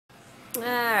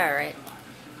Alright.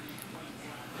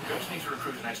 We're going to need to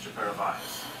recruit an extra pair of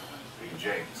eyes. Being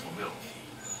James or Mills.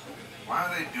 Why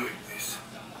are they doing this?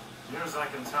 Near as I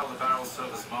can tell, the barrels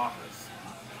serve as markers.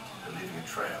 They're leaving a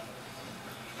trail.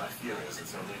 My fear is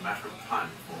it's only a matter of time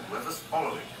before whoever's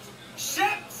following it.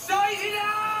 Ship sighted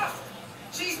aft!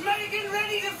 She's making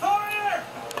ready to fire!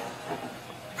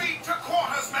 Beat to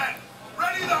quarters, men!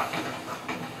 Ready up!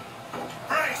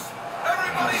 Brace!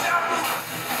 Everybody down!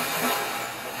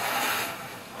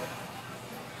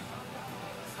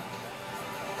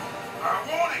 A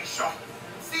warning shot!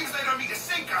 Seems they don't mean to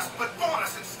sink us, but board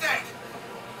us instead!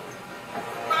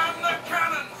 Man the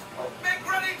cannons! Make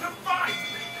ready to fight!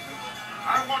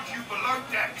 I want you below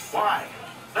decks! Why?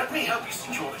 Let me help you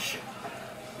secure the ship.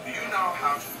 Do you know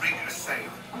how to rig a sail,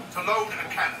 to load a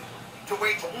cannon, to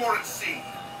wage war at sea?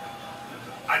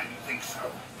 I didn't think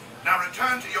so. Now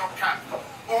return to your camp,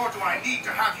 or do I need to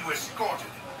have you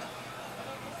escorted?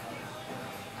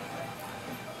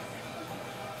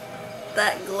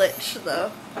 That glitch,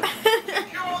 though.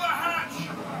 Secure the hatch!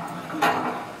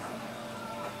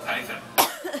 Nathan.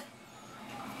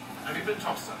 Have you been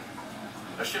topside?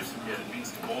 A ship's appeared and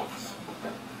means to board us.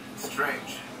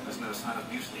 Strange. There's no sign of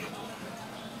mutiny at all.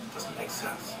 Doesn't make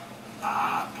sense.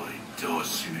 Ah, but it does,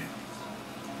 Simon.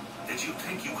 Did you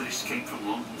think you could escape from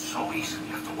London so easily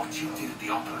after what you did at the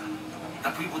opera?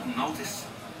 That we wouldn't notice?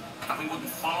 That we wouldn't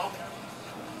follow?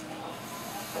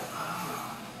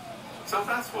 Ah. So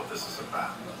that's what this is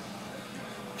about.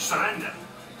 Surrender,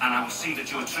 and I will see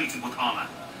that you are treated with honor.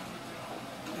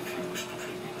 If you wish to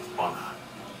treat me with honor,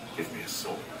 give me a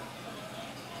sword.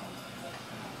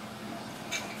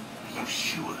 Are you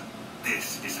sure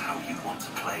this is how you want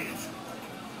to play it?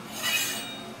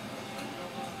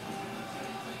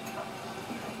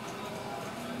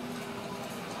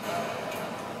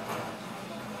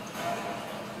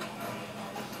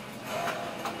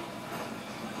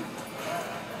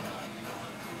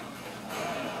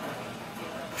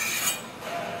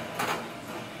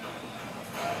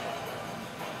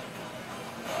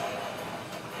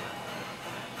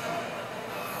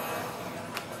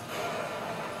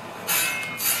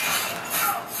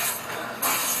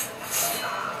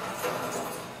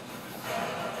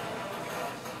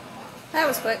 That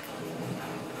was quick.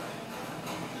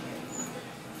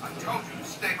 I told you to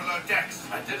stay below decks.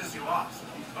 I did as you asked.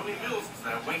 Only Mills was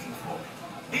there waiting for me.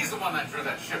 He's the one that drew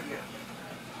that ship here.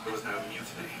 There was no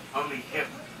mutiny. Only him.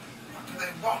 What do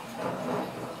they want?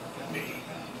 Me.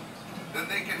 Then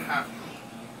they can have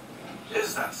you.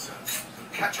 Is that so?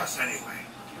 Catch us anyway.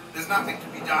 There's nothing to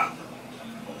be done.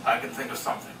 I can think of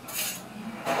something.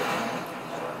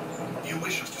 You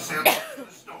wish us to sail into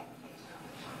the storm?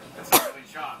 It's our only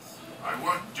chance. I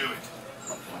won't do it.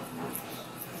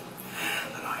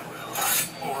 Then I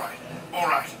will. All right. All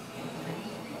right.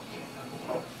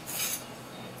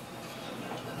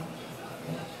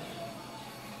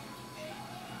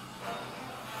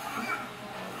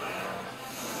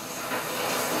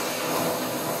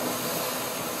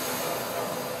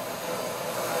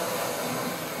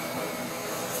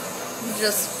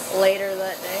 Just later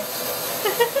that day.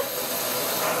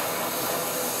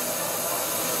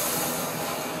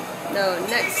 No,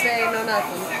 next day, no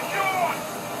nothing. Secured!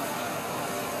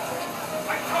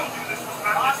 I told you this was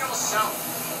On madness. yourself.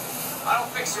 I'll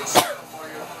fix your sail for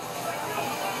you.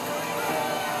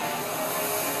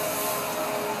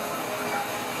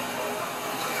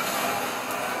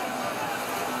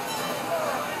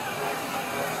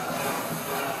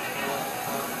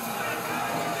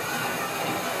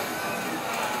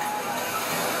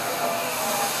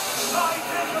 Light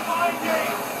in the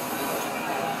binding!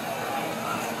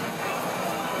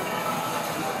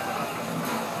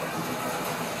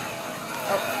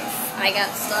 Oh, I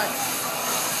got stuck.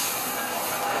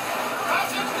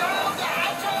 Batten down the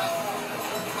hatches!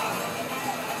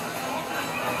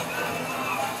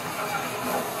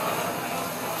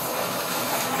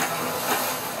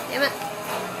 Damn it.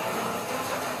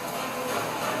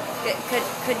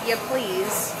 Could you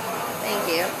please? Thank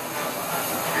you.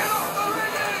 Get off the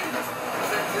rigging!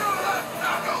 Secure that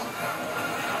knuckle!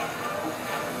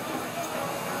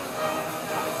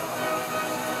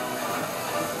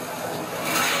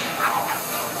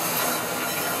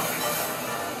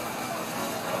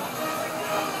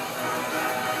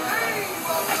 Hey,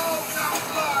 Buffalo, now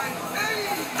fly! Hey!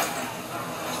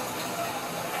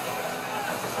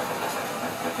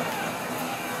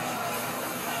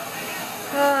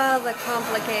 The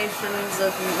complications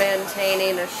of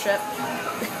maintaining a ship.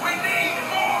 We need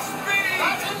more speed!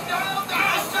 Batten down the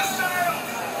Use the hatches! sails!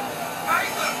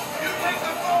 Nathan, you take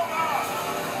the foremast!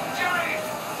 James,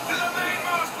 to the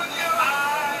mainmast with you!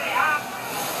 I am.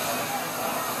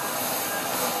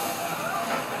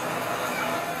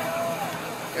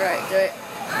 Alright, do it.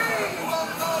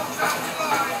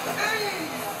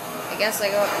 I guess I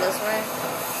go up this way.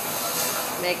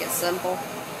 Make it simple.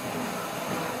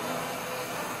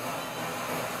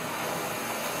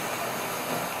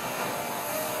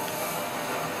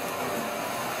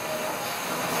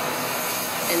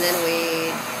 And then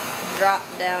we drop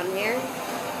down here.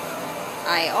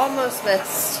 I almost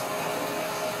missed.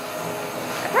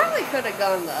 I probably could have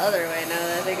gone the other way now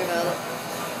that I think about it.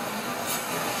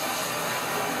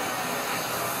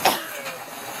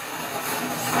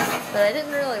 But I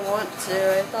didn't really want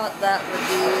to. I thought that would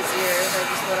be easier if I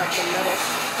just went up the middle.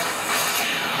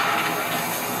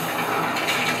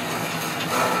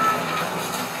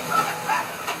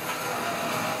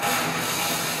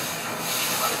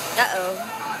 Uh-oh.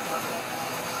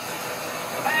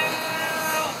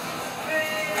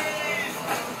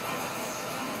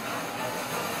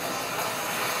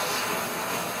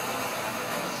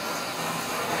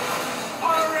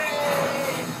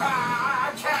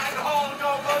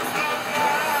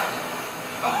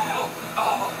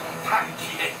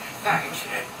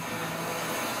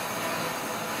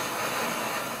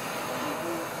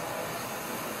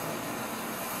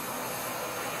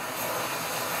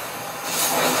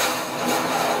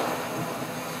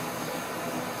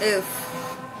 Oof.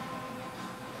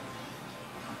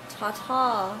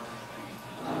 Ta-ta.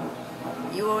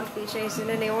 You won't be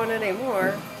chasing anyone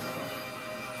anymore.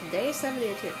 Day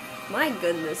 72. My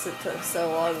goodness, it took so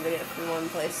long to get from one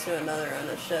place to another on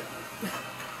a ship.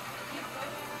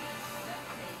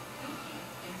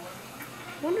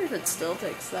 I wonder if it still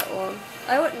takes that long.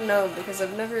 I wouldn't know because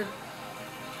I've never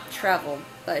traveled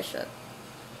by ship.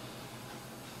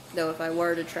 Though if I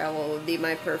were to travel, it would be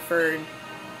my preferred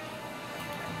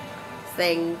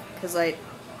thing, because I'm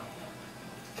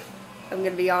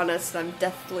gonna be honest, I'm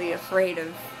deathly afraid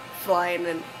of flying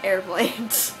in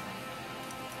airplanes.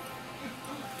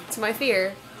 It's my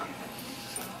fear.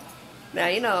 Now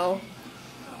you know.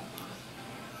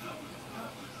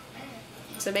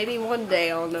 So maybe one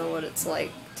day I'll know what it's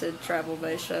like to travel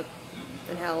by ship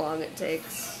and how long it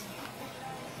takes.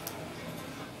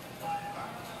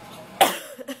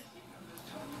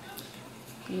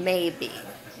 Maybe.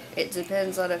 It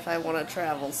depends on if I want to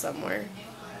travel somewhere,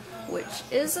 which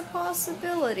is a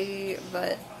possibility,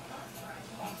 but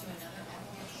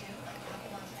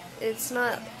it's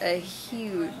not a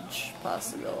huge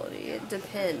possibility. It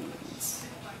depends.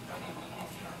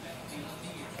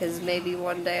 Because maybe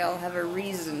one day I'll have a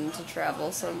reason to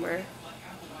travel somewhere.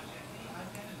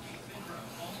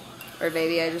 Or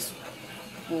maybe I just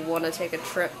will want to take a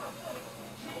trip.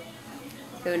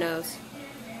 Who knows?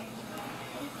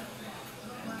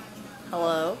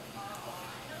 Hello?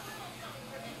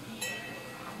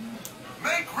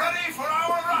 Make ready for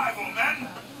our arrival, men!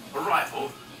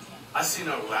 Arrival? I see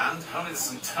no land, only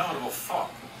this interminable fog.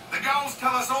 The gulls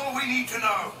tell us all we need to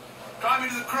know. Climb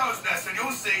into the crow's nest and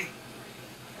you'll see.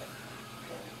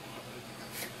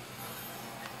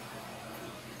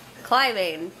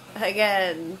 Climbing.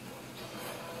 Again.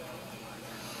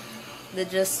 The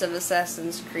gist of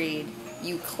Assassin's Creed.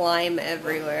 You climb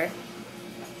everywhere.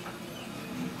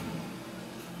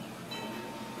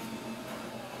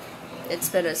 It's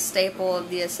been a staple of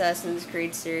the Assassin's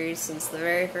Creed series since the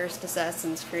very first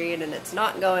Assassin's Creed, and it's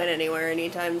not going anywhere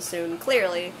anytime soon,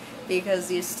 clearly, because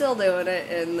he's still doing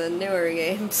it in the newer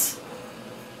games.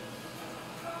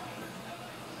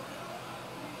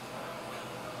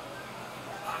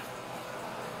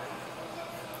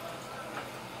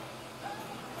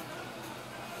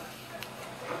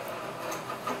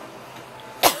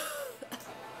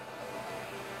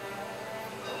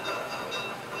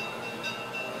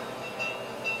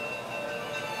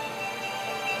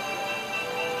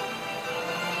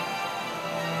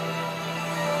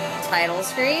 Title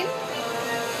screen.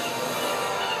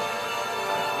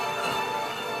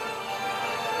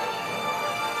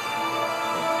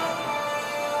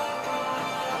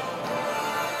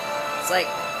 It's like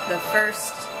the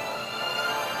first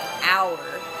hour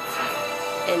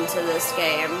into this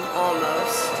game,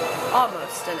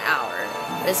 almost an hour,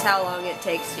 is how long it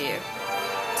takes you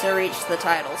to reach the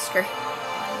title screen.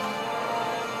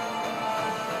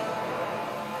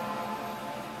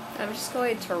 I'm just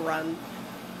going to run.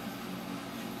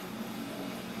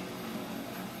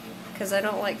 Because I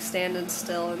don't like standing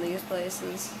still in these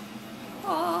places.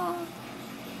 Aww.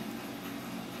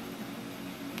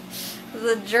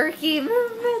 The jerky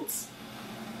movements.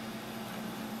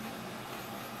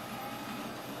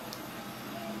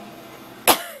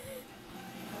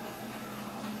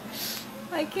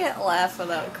 I can't laugh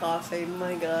without coughing,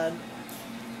 my god.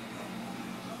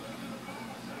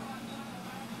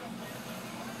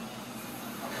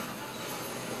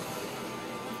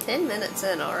 10 minutes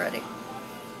in already.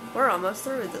 We're almost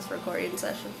through with this recording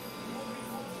session.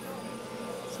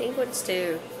 Sequence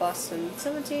 2, Boston,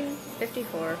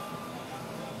 1754.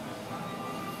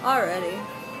 Already.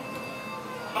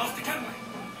 Master Kenway!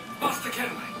 Master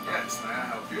Kenway! Yes, may I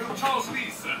help you? Charles Lee,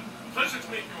 sir. Pleasure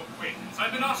to make your acquaintance.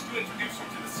 I've been asked to introduce you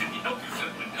to the city. Help you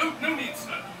settle in. Oh, no need,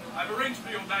 sir. I've arranged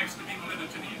for your bags to be delivered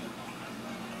to the inn.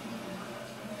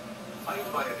 Are you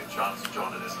by any chance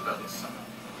John and Isabella's son?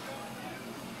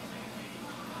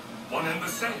 One and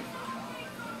the same.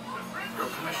 Your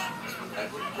commission is with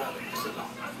Edward Bradley, is it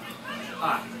not?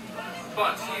 Aye.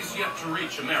 But he's yet to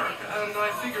reach America, and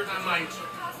I figured I might,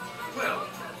 well,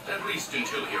 at least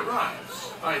until he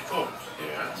arrives. I thought.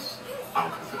 Yes.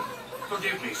 Out with it.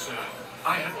 Forgive me, sir.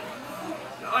 I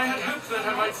had hoped that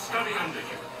I might study under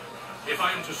you. If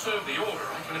I am to serve the order,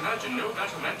 I can imagine no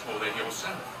better mentor than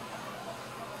yourself.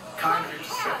 Kindly to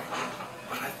say,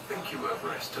 but I think you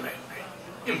overestimate me.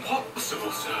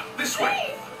 Impossible, sir. This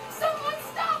way. Please! Someone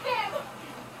stop him!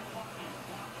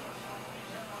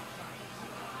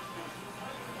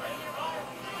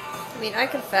 I mean, I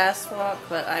could fast walk,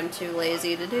 but I'm too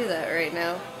lazy to do that right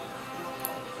now.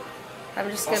 I'm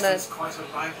just gonna Boston's quite a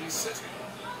lively city.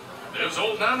 There's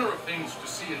all manner of things to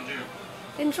see and do.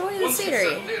 enjoy the Once you've scenery.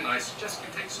 settled in, I suggest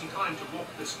you take some time to walk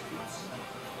this course.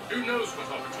 Who knows what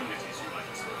opportunities you might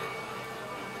discover.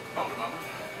 Hold a moment.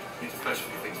 Need to fetch a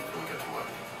few things before we get to work.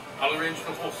 I'll arrange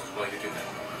for horses while you do that.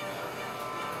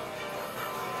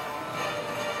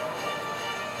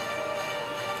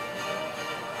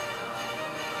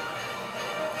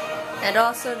 And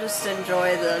also just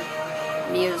enjoy the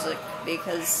music,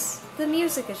 because the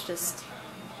music is just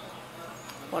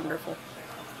wonderful.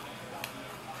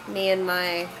 Me and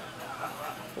my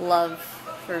love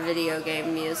for video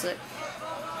game music.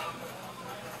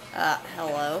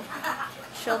 Hello,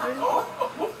 children.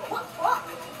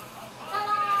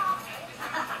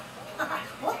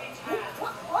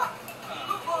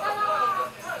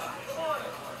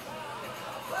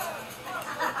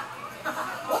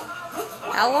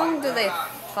 How long do they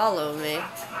follow me?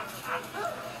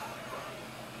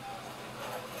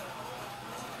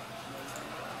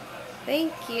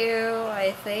 Thank you,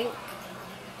 I think.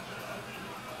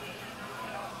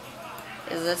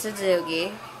 Is this a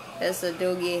doggy? It's a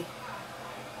doggy.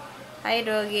 Hi,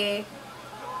 doggy.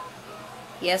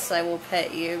 Yes, I will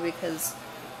pet you because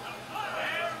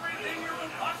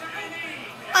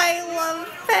I love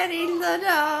petting the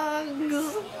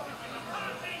dogs.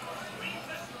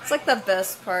 It's like the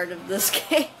best part of this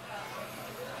game.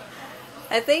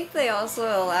 I think they also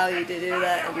allow you to do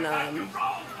that in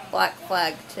Black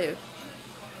Flag too.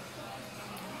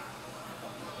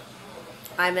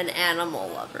 I'm an animal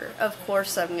lover. Of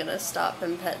course I'm gonna stop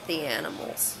and pet the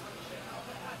animals.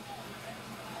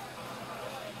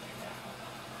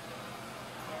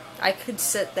 I could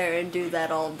sit there and do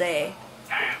that all day,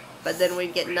 Damn. but then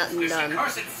we'd get nothing This done.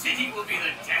 accursed city will be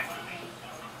the death of me.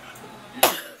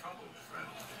 You're in trouble, friend.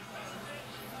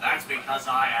 That's because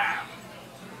I am.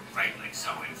 Greatly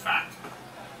so, in fact.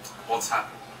 What's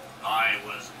happened? I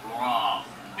was wrong.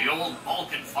 The old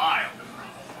Vulcan file.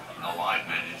 Though I've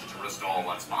managed to restore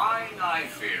what's mine, I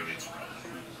fear it's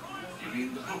ruined. You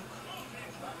mean the book?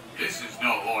 This is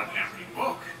no ordinary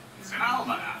book. It's an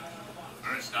almanac.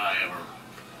 First I ever...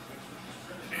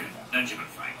 Benjamin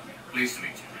Franklin. Pleased to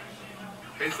meet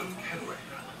you. Ethan Kenway.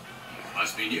 You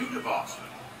must be new to Boston.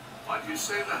 Why do you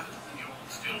say that? You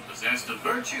still possessed of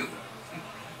virtue.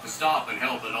 To stop and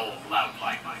help an old lout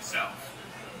like myself.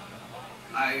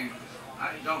 I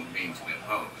don't mean to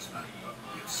impose, but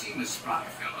you seem a spry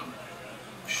fellow.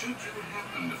 Should you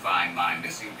happen to find my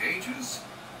missing pages,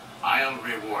 I'll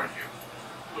reward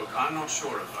you. Look, I'm not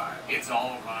sure if I... It's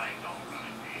all right.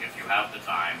 If you have the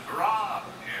time, hurrah.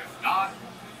 If not,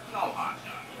 no harm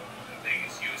done. The thing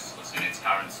is useless in its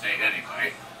current state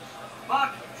anyway.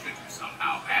 But should you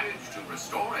somehow manage to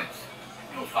restore it,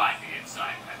 you'll find me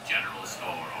inside that general store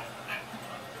over there.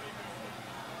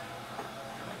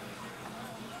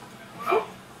 Oh,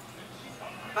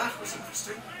 that was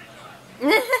interesting.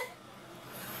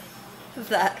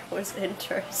 That was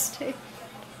interesting.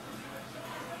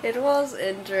 It was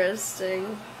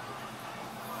interesting.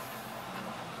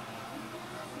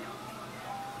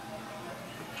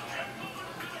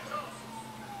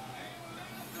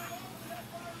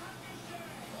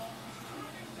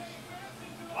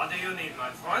 What do you need, my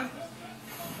friend?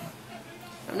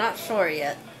 I'm not sure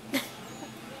yet.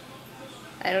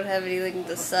 I don't have anything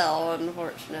to sell,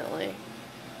 unfortunately.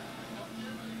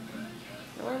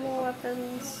 Normal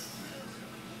weapons.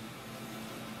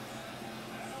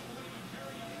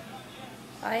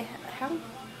 how?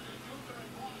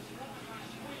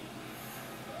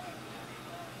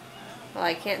 Well,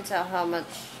 I can't tell how much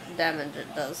damage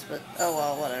it does, but oh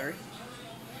well, whatever.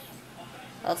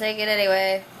 I'll take it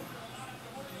anyway.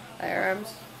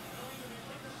 Firearms.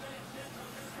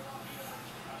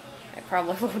 I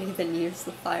probably won't even use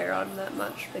the firearm that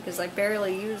much because I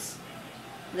barely use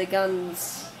the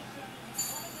guns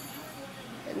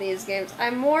in these games.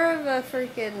 I'm more of a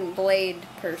freaking blade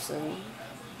person.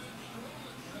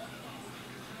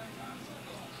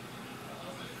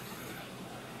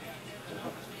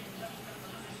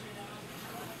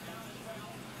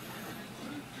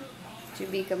 To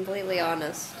be completely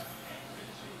honest.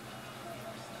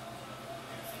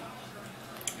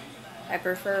 I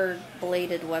prefer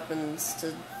bladed weapons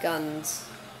to guns.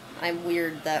 I'm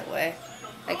weird that way.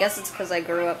 I guess it's because I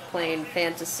grew up playing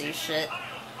fantasy shit.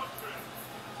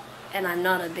 And I'm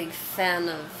not a big fan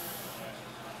of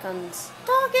guns.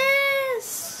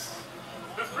 Doggies!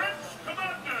 The French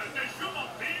commander, de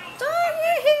Jumonville,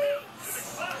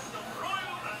 Doggies!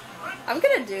 I'm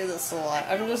gonna do this a lot.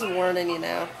 I'm just warning you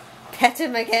now. Pet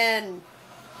him again!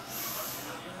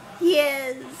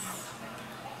 Yes!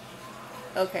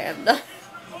 Okay, I'm done.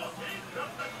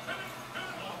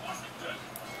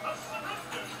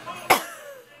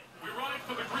 We ride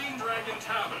for the Green Dragon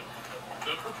Tavern.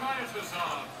 The proprietors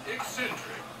are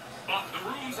eccentric, but the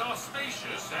rooms are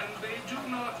spacious and they do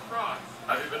not cry.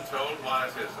 Have you been told why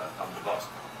it is I've come to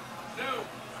Boston? No,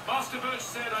 Master Birch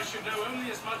said I should know only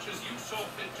as much as you saw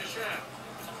fit to share.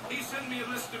 He sent me a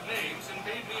list of names and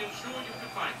bade me ensure you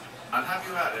could find them. And have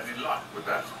you had any luck with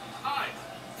that? Aye.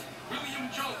 William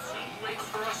Johnson waits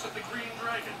for us at the Green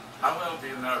Dragon. How well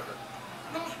do you know him?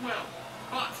 Not well,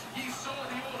 but he saw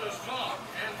the order's mark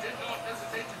and did not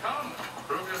hesitate to come.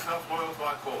 Prove yourself loyal to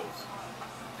our cause.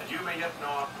 And you may yet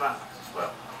know our plans as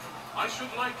well. I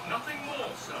should like nothing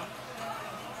more, sir.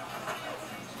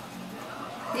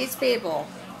 These people.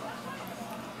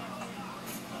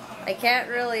 I can't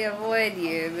really avoid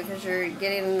you because you're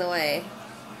getting in the way.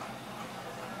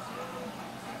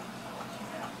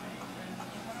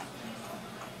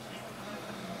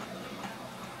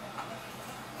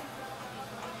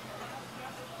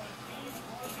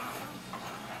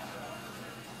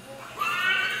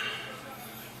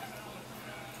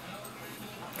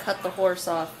 Cut the horse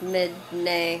off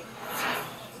mid-neigh.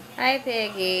 Hi,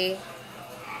 Piggy.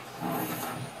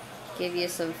 Give you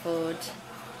some food.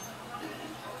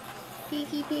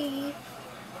 Piggy, piggy.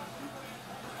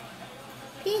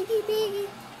 Piggy, piggy.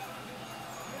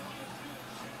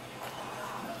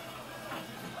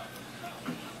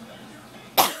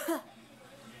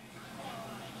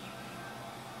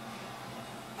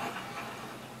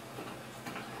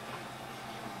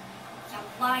 You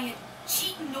lying,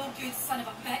 cheating, no good son of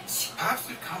a bitch. Perhaps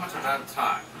we've come at a bad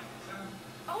time.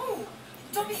 Oh,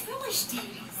 don't be foolish,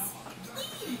 dearies.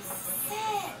 Please,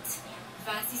 sit.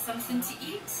 Fancy something to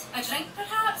eat? A drink,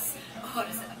 perhaps? Or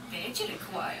is it a bed you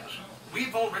require?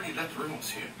 We've already let rooms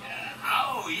here.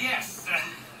 Oh, yes.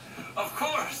 Of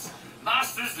course.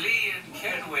 Masters Lee and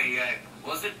Kenway,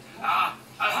 was it? I'll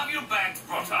have your bags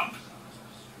brought up.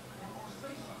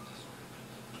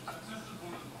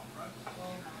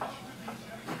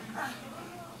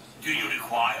 Do you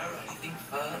require anything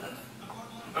further?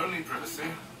 Only privacy.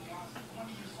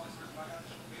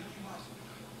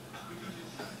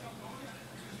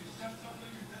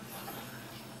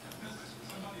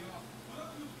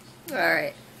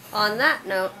 Alright, on that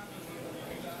note,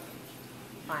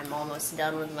 I'm almost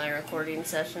done with my recording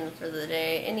session for the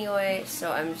day anyway,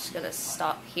 so I'm just gonna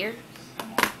stop here.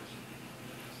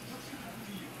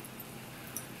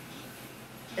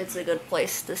 It's a good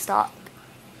place to stop.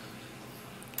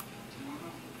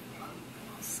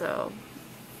 So,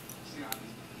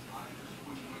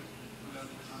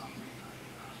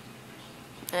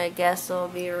 I guess I'll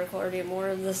be recording more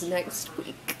of this next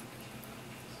week.